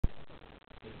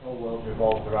whole world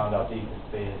revolves around our deepest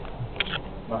fears.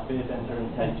 My fears enter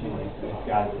intentionally to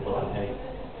disguise the blood and hate.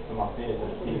 So my fears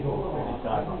are the people who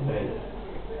decide my fate.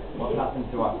 What's happened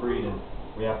to our freedom?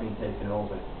 We have been taken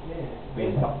over.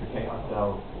 We intoxicate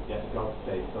ourselves, yet God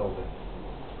stays sober.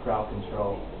 Crowd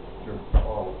control, drugs to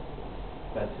all,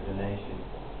 fed to the nation,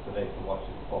 so they can watch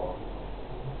us fall.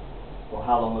 Well,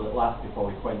 how long will it last before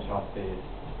we quench our fears?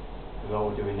 Because all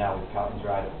we're doing now is counting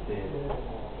dried up tears.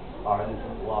 Our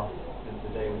innocence lost since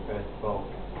the day we first spoke.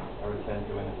 A return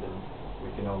to innocence, we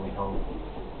can only hope.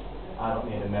 I don't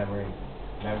need a memory.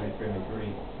 Memories bring me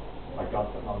grief. My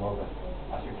God took my mother.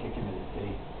 I should kick him in the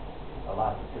teeth. A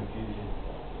life of confusion.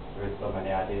 There is so many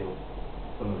ideals.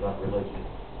 Some of us religious,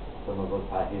 some of us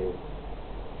ideals.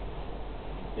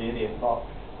 The idiot fox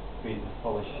feeds us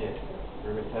full of shit.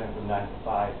 We return from 9 to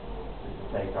 5 just to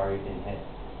take our evening hit.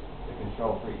 The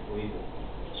control freaks lead us,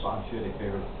 but I'm sure they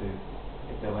fear us too.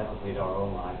 If they let us lead our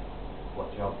own life,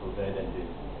 what jobs will they then do?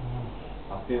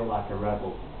 I feel like a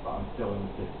rebel, but I'm still in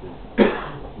the system.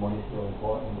 Money's still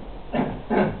important,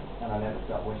 and I never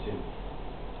stop wishing.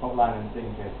 Hook, line and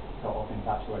sinker, caught up in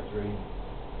patchwork dreams,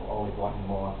 but always wanting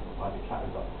more, like the cat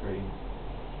who got the cream.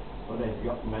 But they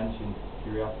forgot to mention,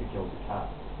 curiosity killed the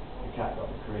cat. The cat got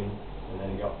the cream, and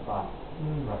then he got fat.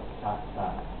 Press attack,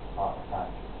 heart attack.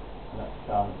 And that's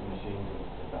the sound of the machine gun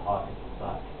as the heart hits the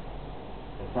back.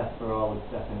 A test for all is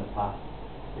step in the past.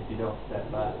 If you don't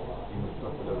step back, you must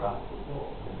suffer the wrath.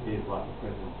 It feels like a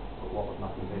prison, but what was my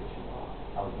conviction?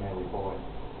 I was merely born,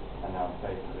 and now I'm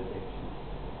faced with addiction.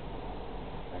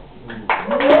 Thank you.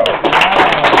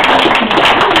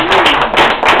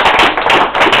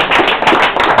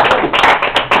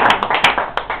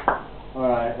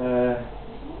 Alright,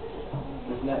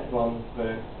 this next one's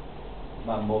for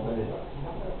my mother.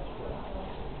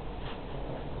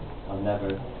 I've never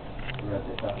read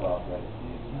this out loud, but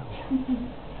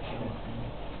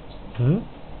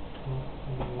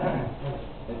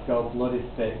it's called Blood is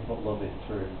Thick, but Love is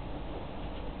True.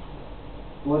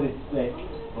 Blood is thick,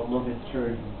 but love is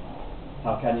true.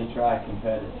 How can you try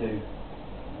compare the two?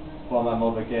 For my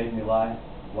mother gave me life,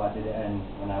 why did it end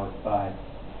when I was 5?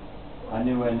 I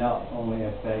knew her not, only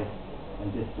her face,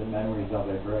 and distant memories of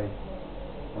her grace.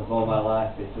 Of all my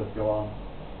life it does go on.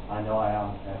 I know I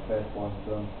am her firstborn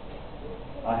son.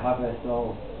 I have her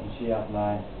soul, and she has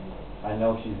mine. I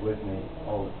know she's with me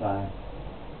all the time.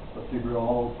 But to grow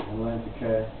old and learn to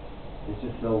care is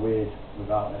just so weird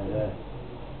without her there.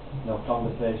 No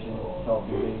conversation,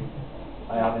 talking deep.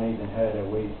 I haven't even heard her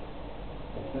weep.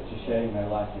 It's such a shame her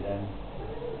life did end.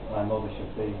 My mother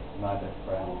should be my best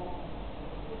friend.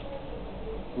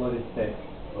 Blood is thick,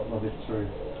 but love is true.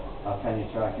 How can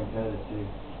you try compare the two?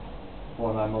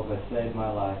 For my mother saved my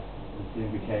life and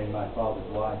soon became my father's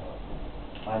wife.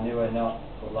 I knew her not,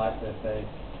 but liked her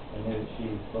face, and knew that she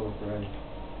was full of grace.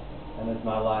 And as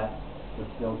my life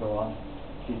would still go on,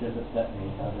 she does accept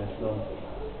me as her son.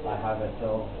 I have her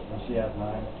soul, and she has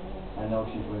mine. I know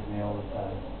she's with me all the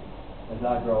time. As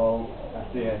I grow old, I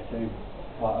see her too,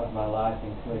 part of my life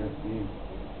in clearest view.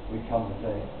 We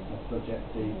conversate, the subject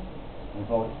deep, and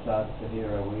though it's sad to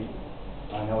hear her weep,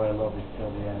 I know her love is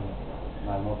till the end.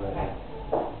 My mother is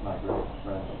my greatest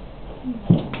friend.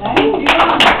 Thank you.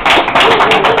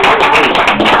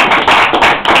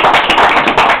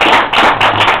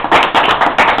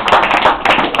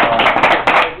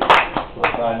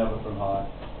 We'll try another from heart.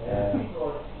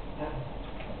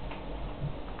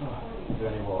 Is there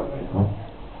any water?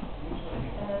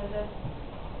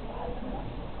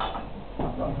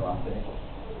 I've got glasses.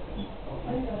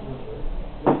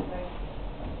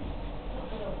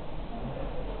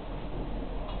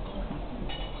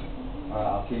 Alright,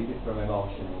 I'll keep it from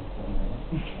emotional.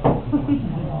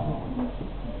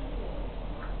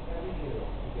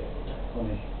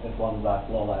 Funny, this one's like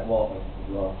flow like water as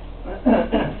well.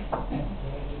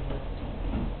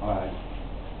 Alright.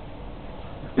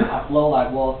 I flow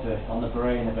like water on the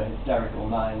brain of a hysterical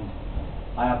mind.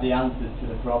 I have the answers to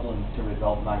the problems to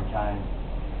resolve mankind.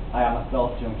 I am a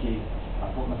thought junkie.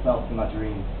 I put myself to my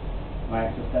dreams. My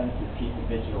extra senses keep me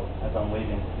vigil as I'm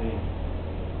leaving the scene.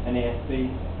 An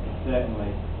ESP is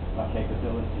certainly my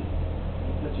capability.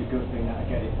 It's such a good thing that I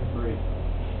get it for free.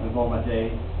 And though my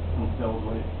days come filled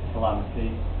with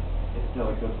calamity, it's still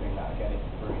a good thing that I get it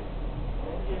for free.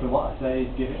 So what I say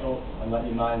is give it up and let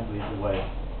your minds lead the way.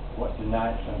 Watch the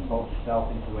night and focus yourself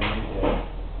into a new day.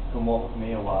 Come walk with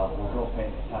me a while, we'll go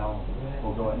paint the town.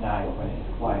 We'll go at night when it's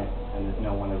quiet and there's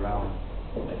no one around.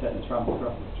 They set the tramp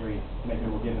across the street, maybe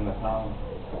we'll give them £1.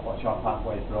 Watch our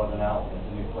pathways broaden out into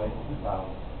new places to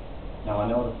found. Now I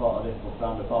know the thought of this will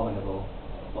sound abominable,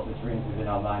 but the dreams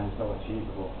within our mind are so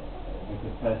achievable. And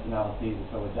because personalities are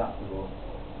so adaptable,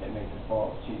 it makes us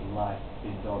thought of cheating life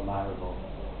being so admirable,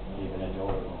 even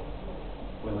adorable.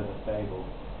 We live a fable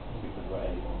because we're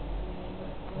able.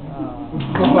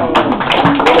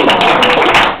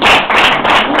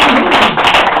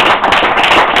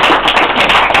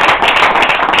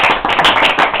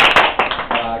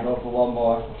 I go for one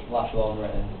more last one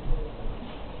written.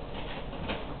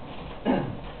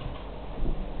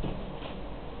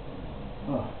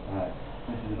 Alright,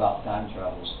 this is about time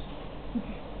travel.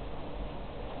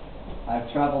 I've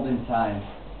travelled in time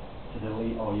to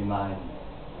delete all your mind.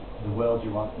 The world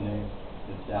you once knew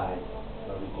has died,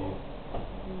 so did you.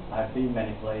 I've been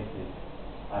many places,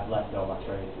 I've left all my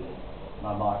traces.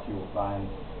 My mark you will find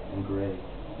engraved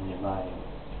in your mind.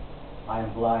 I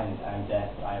am blind, I am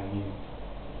deaf, I am mute,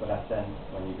 but I sense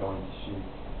when you're going to shoot.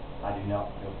 I do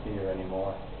not feel fear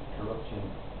anymore. Corruption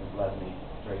has led me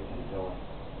straight to the door.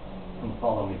 Come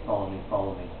follow me, follow me,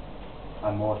 follow me.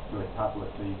 I'm moored to a tablet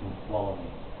so you can swallow me.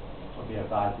 But be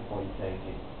advised before you take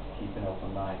it, keep an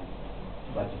open mind.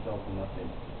 Pledge yourself to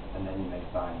nothing, and then you may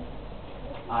find.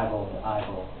 Eyeball to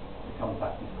eyeball, the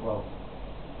contact is close.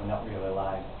 We're not really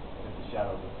alive, just the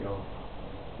shadows of ghosts.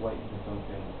 Waiting for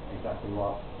something, exactly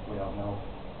what, we don't know.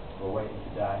 We're waiting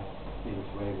to die, see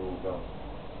which way we will go.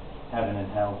 Heaven and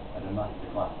hell are the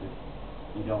master classes.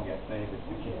 You don't get favours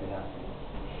for kissing asses.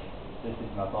 This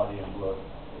is my body and blood.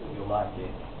 You'll like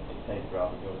it, it tastes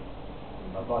rather good.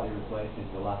 My body replaces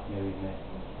the last meal you missed.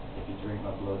 If you drink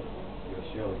my blood, you'll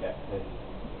surely get pissed.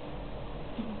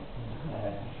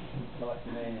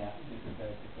 Kleptomaniac, be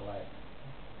prepared to collect.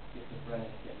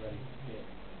 Schizophrenic, get ready to skip.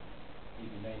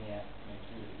 Egomaniac, make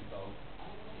sure that you both.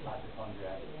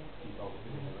 Hypochondriac, keep all the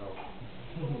food in a row.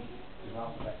 Do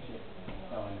not let shit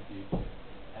smell in the future.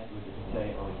 Egg with a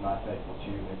potato is my faithful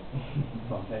tutor.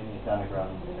 Spontaneous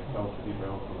anagrams are code to be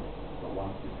broken, but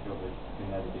once discovered, can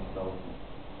never be stolen.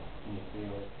 Can you feel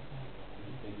it? Is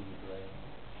it big in your brain?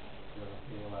 Do you ever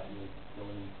feel like you're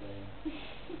going insane?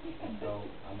 And so,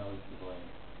 I know it's to blame.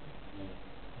 Me.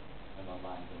 And my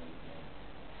mind going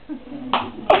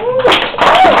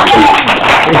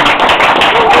insane.